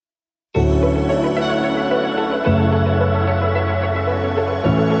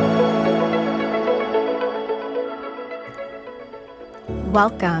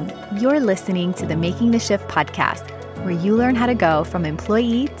Welcome. You're listening to the Making the Shift podcast, where you learn how to go from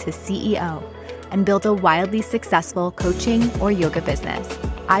employee to CEO and build a wildly successful coaching or yoga business.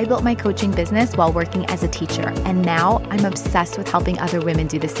 I built my coaching business while working as a teacher, and now I'm obsessed with helping other women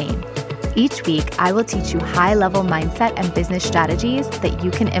do the same. Each week, I will teach you high-level mindset and business strategies that you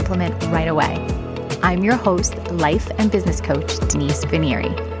can implement right away. I'm your host, life and business coach, Denise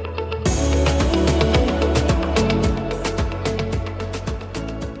Vinieri.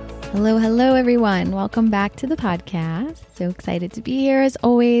 Hello, everyone. Welcome back to the podcast. So excited to be here as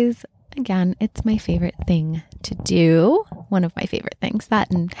always. Again, it's my favorite thing to do. One of my favorite things, that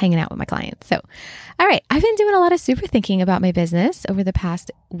and hanging out with my clients. So, all right, I've been doing a lot of super thinking about my business over the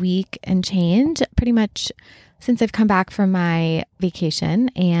past week and change, pretty much since I've come back from my vacation,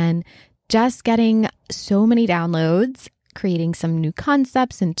 and just getting so many downloads, creating some new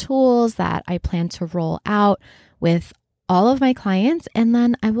concepts and tools that I plan to roll out with all of my clients, and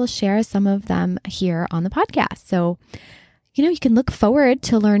then I will share some of them here on the podcast. So, you can look forward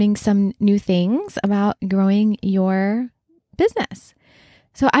to learning some new things about growing your business.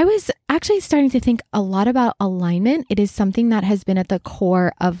 So I was actually starting to think a lot about alignment. It is something that has been at the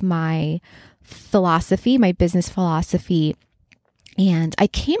core of my philosophy, my business philosophy. And I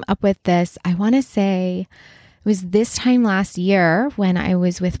came up with this, I want to say it was this time last year when I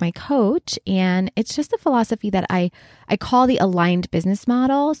was with my coach, and it's just a philosophy that I call the aligned business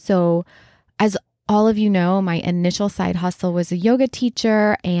model. So as all of you know, my initial side hustle was a yoga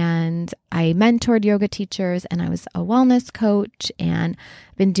teacher, and I mentored yoga teachers, and I was a wellness coach, and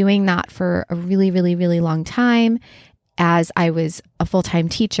I've been doing that for a really, really, really long time. As I was a full-time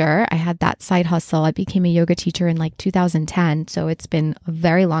teacher, I had that side hustle. I became a yoga teacher in 2010. So it's been a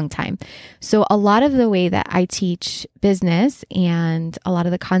very long time. So a lot of the way that I teach business and a lot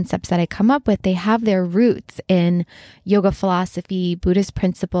of the concepts that I come up with, they have their roots in yoga philosophy, Buddhist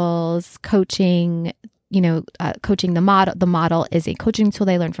principles, coaching, coaching the model. The model is a coaching tool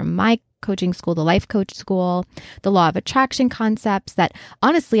I learned from my coaching school, the Life Coach School, the law of attraction concepts that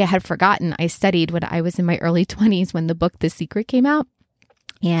honestly I had forgotten I studied when I was in my early 20s when the book The Secret came out.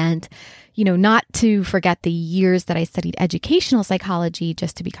 And, not to forget the years that I studied educational psychology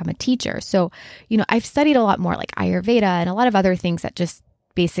just to become a teacher. So, I've studied a lot more like Ayurveda and a lot of other things that just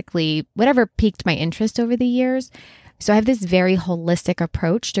basically whatever piqued my interest over the years. So I have this very holistic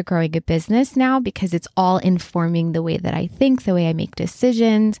approach to growing a business now because it's all informing the way that I think, the way I make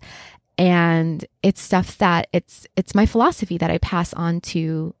decisions. And it's stuff that it's my philosophy that I pass on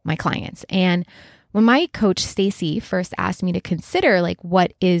to my clients. And when my coach, Stacy, first asked me to consider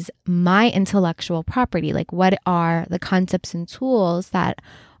what is my intellectual property, what are the concepts and tools that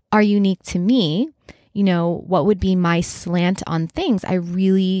are unique to me, what would be my slant on things, I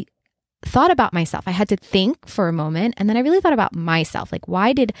really thought about myself. I had to think for a moment, and then I really thought about myself.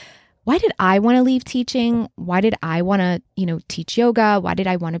 Why did I want to leave teaching? Why did I want to, teach yoga? Why did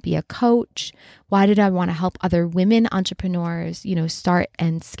I want to be a coach? Why did I want to help other women entrepreneurs, start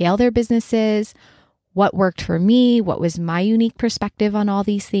and scale their businesses? What worked for me? What was my unique perspective on all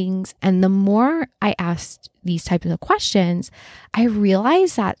these things? And the more I asked these types of questions, I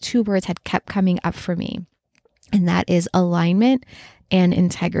realized that two words had kept coming up for me, and that is alignment and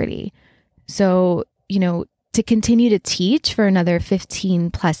integrity. So, to continue to teach for another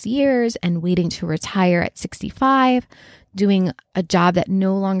 15 plus years and waiting to retire at 65, doing a job that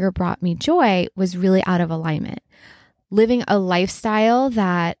no longer brought me joy was really out of alignment. Living a lifestyle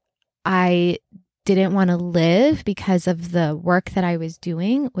that I didn't want to live because of the work that I was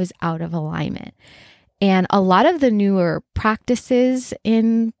doing was out of alignment. And a lot of the newer practices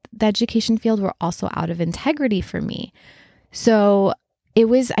in the education field were also out of integrity for me. So it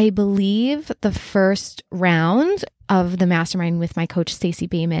was, I believe, the first round of the mastermind with my coach, Stacy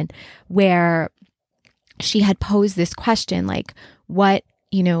Bayman, where she had posed this question, what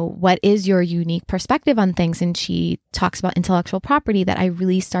is your unique perspective on things? And she talks about intellectual property that I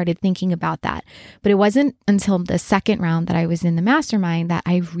really started thinking about that. But it wasn't until the second round that I was in the mastermind that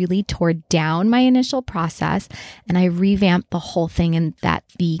I really tore down my initial process and I revamped the whole thing, and that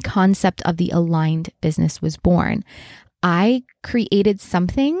the concept of the aligned business was born. I created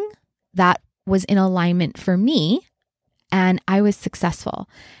something that was in alignment for me, and I was successful,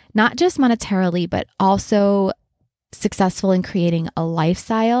 not just monetarily, but also successful in creating a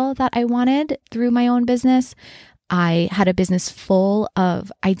lifestyle that I wanted through my own business. I had a business full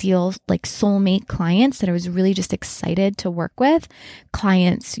of ideal, soulmate clients that I was really just excited to work with.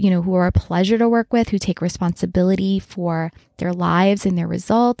 Clients, who are a pleasure to work with, who take responsibility for their lives and their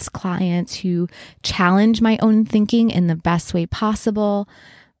results. Clients who challenge my own thinking in the best way possible.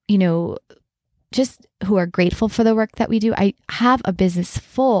 just who are grateful for the work that we do. I have a business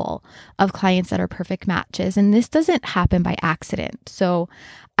full of clients that are perfect matches, and this doesn't happen by accident. So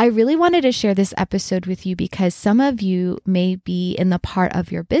I really wanted to share this episode with you because some of you may be in the part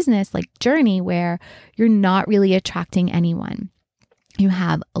of your business like journey where you're not really attracting anyone. You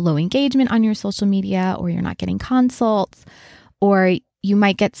have a low engagement on your social media, or you're not getting consults, or you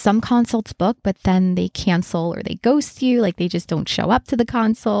might get some consults booked, but then they cancel or they ghost you, like they just don't show up to the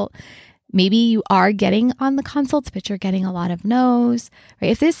consult. Maybe you are getting on the consults, but you're getting a lot of no's,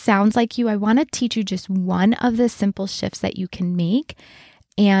 right? If this sounds like you, I want to teach you just one of the simple shifts that you can make.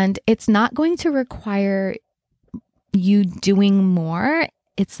 And it's not going to require you doing more.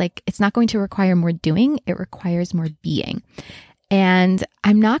 It's not going to require more doing. It requires more being. And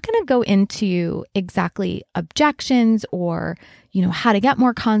I'm not going to go into exactly objections or, how to get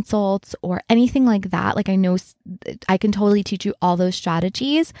more consults or anything like that. Like I know I can totally teach you all those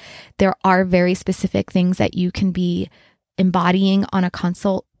strategies. There are very specific things that you can be embodying on a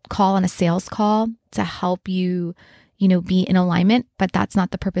consult call, on a sales call to help you, be in alignment. But that's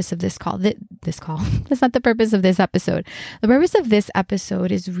not the purpose of this call. That's not the purpose of this episode. The purpose of this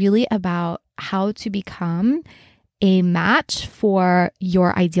episode is really about how to become a match for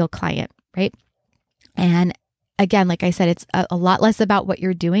your ideal client, right? And again, like I said, it's a lot less about what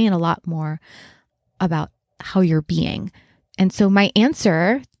you're doing and a lot more about how you're being. And so my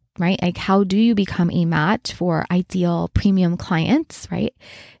answer, right? Like how do you become a match for ideal premium clients, right?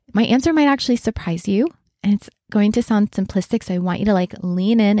 My answer might actually surprise you, and it's going to sound simplistic. So I want you to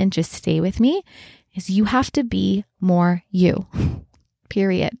lean in and just stay with me, is you have to be more you,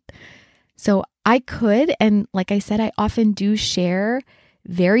 period. So I could, and like I said, I often do share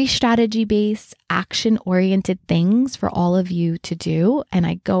very strategy-based, action-oriented things for all of you to do. And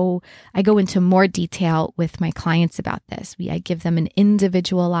I go into more detail with my clients about this. I give them an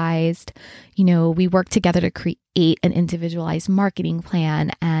individualized, we work together to create an individualized marketing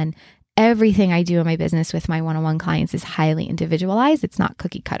plan, and everything I do in my business with my one-on-one clients is highly individualized. It's not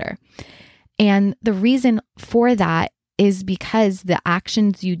cookie cutter. And the reason for that is because the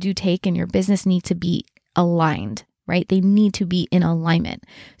actions you do take in your business need to be aligned, right? They need to be in alignment.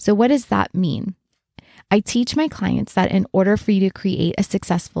 So what does that mean? I teach my clients that in order for you to create a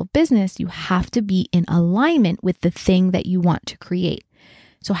successful business, you have to be in alignment with the thing that you want to create.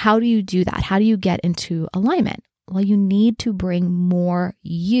 So how do you do that? How do you get into alignment? Well, you need to bring more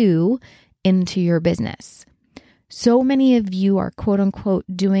you into your business. So many of you are quote unquote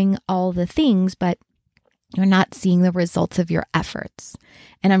doing all the things, but you're not seeing the results of your efforts.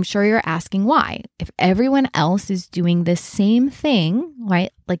 And I'm sure you're asking why. If everyone else is doing the same thing,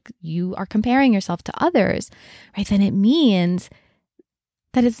 right? Like you are comparing yourself to others, right? Then it means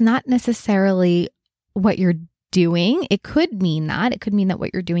that it's not necessarily what you're doing. It could mean that. It could mean that what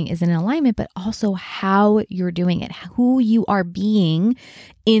you're doing is in alignment, but also how you're doing it, who you are being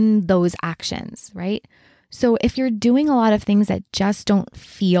in those actions, right? So if you're doing a lot of things that just don't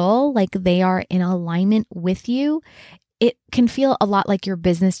feel like they are in alignment with you, it can feel a lot like your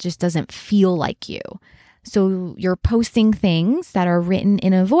business just doesn't feel like you. So you're posting things that are written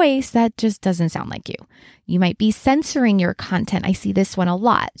in a voice that just doesn't sound like you. You might be censoring your content. I see this one a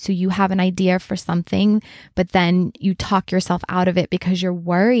lot. So you have an idea for something, but then you talk yourself out of it because you're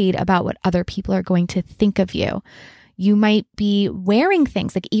worried about what other people are going to think of you. You might be wearing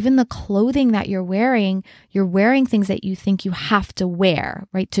things, like even the clothing that you're wearing things that you think you have to wear,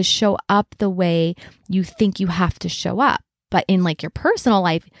 right? To show up the way you think you have to show up. But in your personal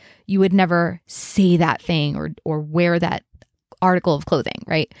life, you would never say that thing or wear that article of clothing,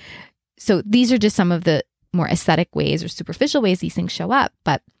 right? So these are just some of the more aesthetic ways or superficial ways these things show up.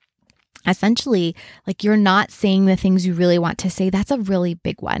 But essentially, you're not saying the things you really want to say. That's a really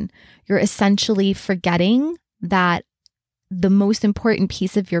big one. You're essentially forgetting that the most important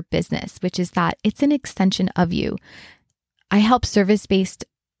piece of your business, which is that it's an extension of you. I help service-based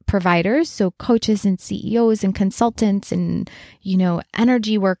providers, so coaches and CEOs and consultants and,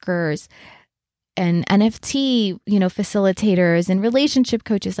 energy workers and NFT, facilitators and relationship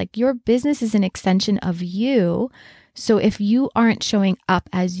coaches. Your business is an extension of you. So if you aren't showing up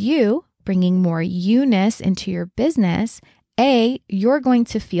as you, bringing more you-ness into your business, you're going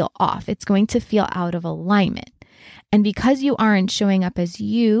to feel off. It's going to feel out of alignment. And because you aren't showing up as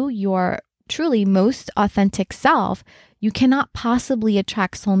you, your truly most authentic self, you cannot possibly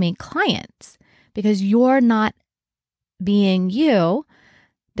attract soulmate clients because you're not being you.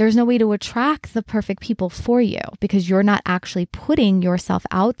 There's no way to attract the perfect people for you because you're not actually putting yourself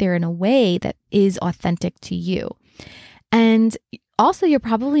out there in a way that is authentic to you. And also, you're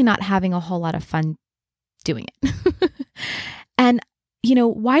probably not having a whole lot of fun doing it. And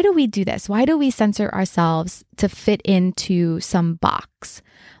why do we do this? Why do we censor ourselves to fit into some box?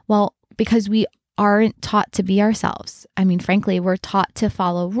 Well, because we aren't taught to be ourselves. I mean, frankly, we're taught to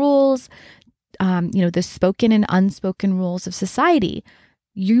follow rules, the spoken and unspoken rules of society.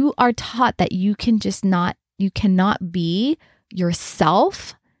 You are taught that you cannot be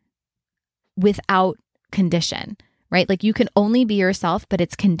yourself without condition, right? Like you can only be yourself, but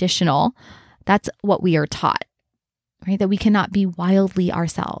it's conditional. That's what we are taught, right? That we cannot be wildly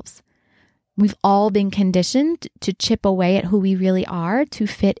ourselves. We've all been conditioned to chip away at who we really are to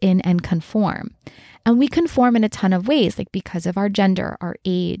fit in and conform. And we conform in a ton of ways, like because of our gender, our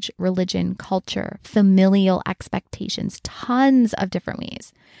age, religion, culture, familial expectations, tons of different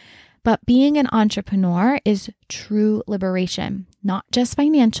ways. But being an entrepreneur is true liberation, not just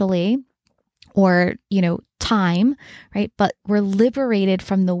financially or, time, right? But we're liberated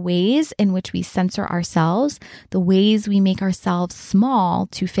from the ways in which we censor ourselves, the ways we make ourselves small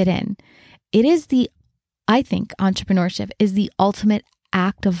to fit in. I think entrepreneurship is the ultimate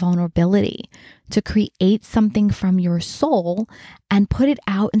act of vulnerability to create something from your soul and put it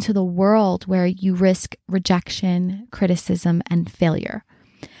out into the world where you risk rejection, criticism, and failure.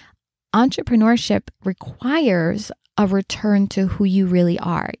 Entrepreneurship requires a return to who you really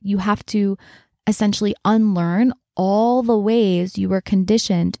are. You have to essentially unlearn all the ways you were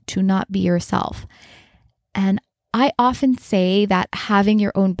conditioned to not be yourself. And I often say that having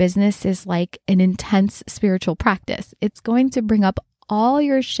your own business is like an intense spiritual practice. It's going to bring up all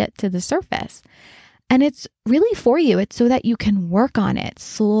your shit to the surface. And it's really for you. It's so that you can work on it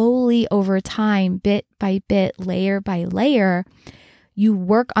slowly over time, bit by bit, layer by layer. You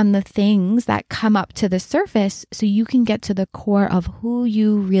work on the things that come up to the surface so you can get to the core of who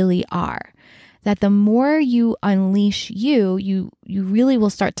you really are. That the more you unleash you really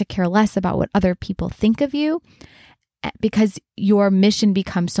will start to care less about what other people think of you, because your mission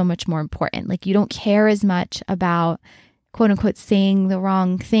becomes so much more important. Like you don't care as much about quote unquote saying the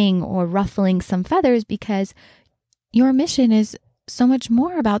wrong thing or ruffling some feathers, because your mission is so much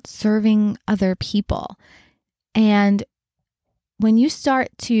more about serving other people. And when you start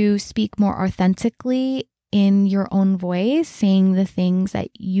to speak more authentically in your own voice, saying the things that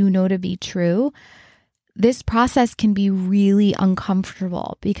you know to be true, this process can be really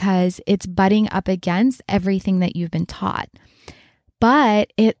uncomfortable because it's butting up against everything that you've been taught.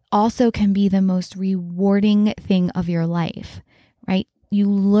 But it also can be the most rewarding thing of your life, right? You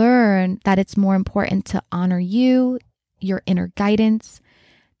learn that it's more important to honor you, your inner guidance,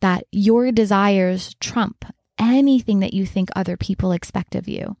 that your desires trump anything that you think other people expect of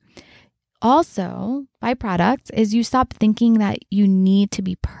you. Also, byproduct is you stop thinking that you need to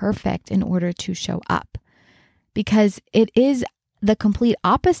be perfect in order to show up, because it is the complete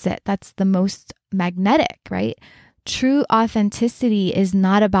opposite that's the most magnetic, right? True authenticity is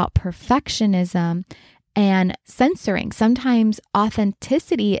not about perfectionism and censoring. Sometimes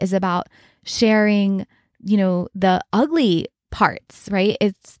authenticity is about sharing, the ugly parts, right?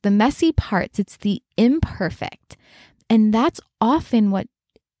 It's the messy parts. It's the imperfect. And that's often what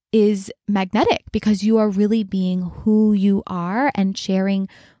is magnetic, because you are really being who you are and sharing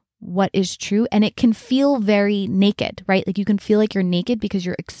what is true. And it can feel very naked, right? Like you can feel like you're naked because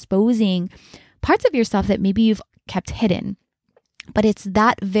you're exposing parts of yourself that maybe you've kept hidden. But it's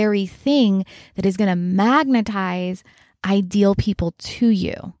that very thing that is going to magnetize ideal people to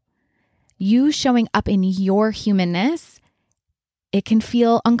you. You showing up in your humanness, it can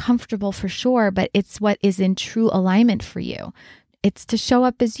feel uncomfortable for sure, but it's what is in true alignment for you. It's to show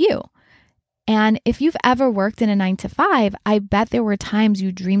up as you. And if you've ever worked in a 9-to-5, I bet there were times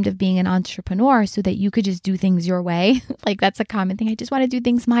you dreamed of being an entrepreneur so that you could just do things your way. Like that's a common thing. I just want to do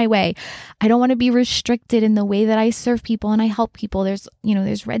things my way. I don't want to be restricted in the way that I serve people and I help people.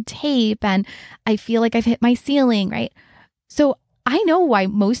 There's red tape and I feel like I've hit my ceiling, right? So I know why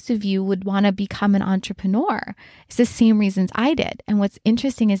most of you would want to become an entrepreneur. It's the same reasons I did. And what's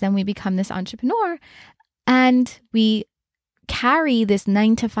interesting is then we become this entrepreneur and we carry this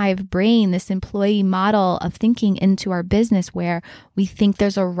 9-to-5 brain, this employee model of thinking into our business where we think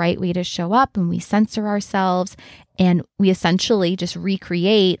there's a right way to show up and we censor ourselves and we essentially just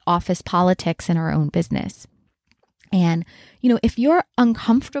recreate office politics in our own business. And, if you're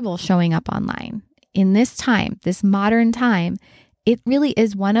uncomfortable showing up online in this time, this modern time, it really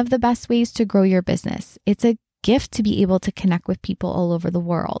is one of the best ways to grow your business. It's a gift to be able to connect with people all over the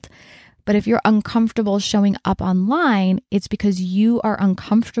world. But if you're uncomfortable showing up online, it's because you are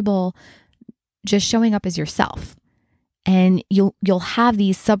uncomfortable just showing up as yourself. And you'll have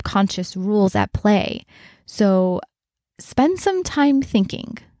these subconscious rules at play. So spend some time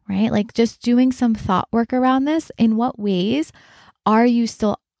thinking, right? Like just doing some thought work around this. In what ways Are you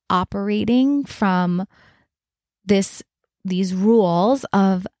still operating from these rules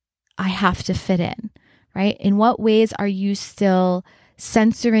of I have to fit in, right? In what ways are you still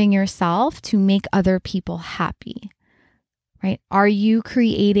censoring yourself to make other people happy, right? Are you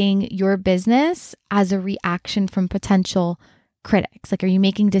creating your business as a reaction from potential critics? Like, are you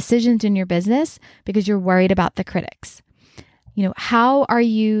making decisions in your business because you're worried about the critics? How are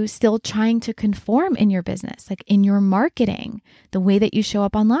you still trying to conform in your business? Like in your marketing, the way that you show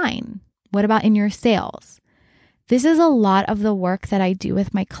up online. What about in your sales? This is a lot of the work that I do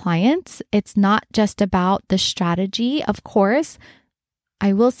with my clients. It's not just about the strategy. Of course,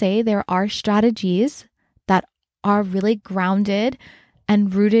 I will say there are strategies that are really grounded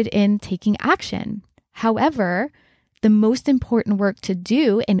and rooted in taking action. However, the most important work to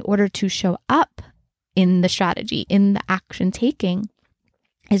do in order to show up in the strategy, in the action taking,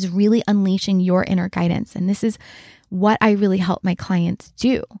 is really unleashing your inner guidance. And this is what I really help my clients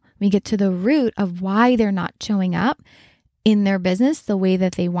do. We get to the root of why they're not showing up in their business the way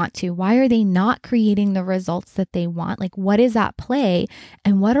that they want to. Why are they not creating the results that they want? Like, what is at play?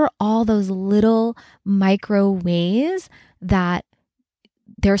 And what are all those little micro ways that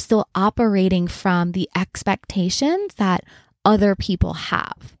they're still operating from the expectations that other people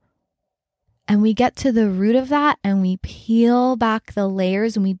have? And we get to the root of that and we peel back the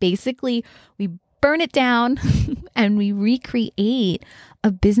layers and we burn it down and we recreate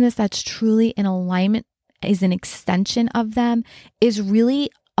a business that's truly in alignment, is an extension of them, is really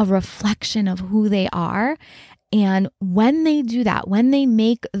a reflection of who they are. And when they do that, when they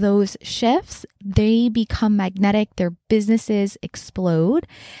make those shifts, they become magnetic, their businesses explode,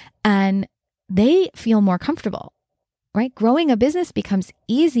 and they feel more comfortable. Right? Growing a business becomes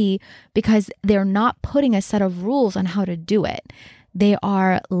easy because they're not putting a set of rules on how to do it. They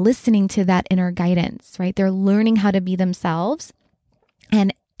are listening to that inner guidance, right? They're learning how to be themselves.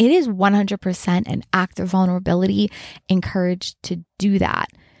 And it is 100% an act of vulnerability encouraged to do that.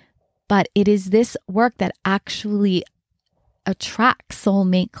 But it is this work that actually attracts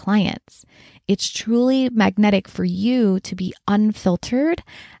soulmate clients. It's truly magnetic for you to be unfiltered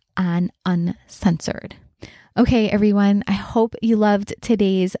and uncensored. Okay, everyone, I hope you loved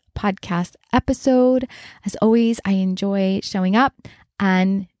today's podcast episode. As always, I enjoy showing up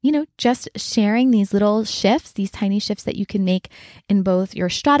and, just sharing these little shifts, these tiny shifts that you can make in both your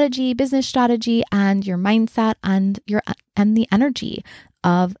strategy, business strategy, and your mindset and the energy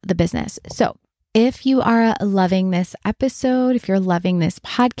of the business. So if you are loving this episode, if you're loving this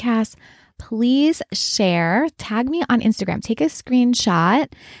podcast, please share, tag me on Instagram, take a screenshot,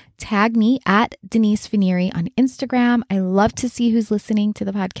 tag me at Denise Fineri on Instagram. I love to see who's listening to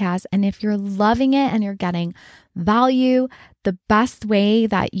the podcast. And if you're loving it and you're getting value, the best way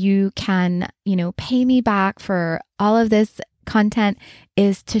that you can, pay me back for all of this content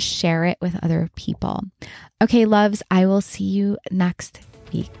is to share it with other people. Okay, loves, I will see you next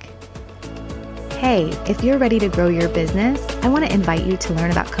week. Hey, if you're ready to grow your business, I want to invite you to learn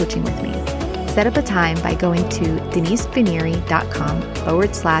about coaching with me. Set up a time by going to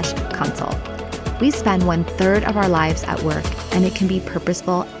denisefineri.com/consult. We spend 1/3 of our lives at work, and it can be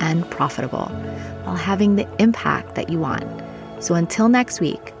purposeful and profitable while having the impact that you want. So until next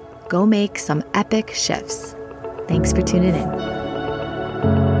week, go make some epic shifts. Thanks for tuning in.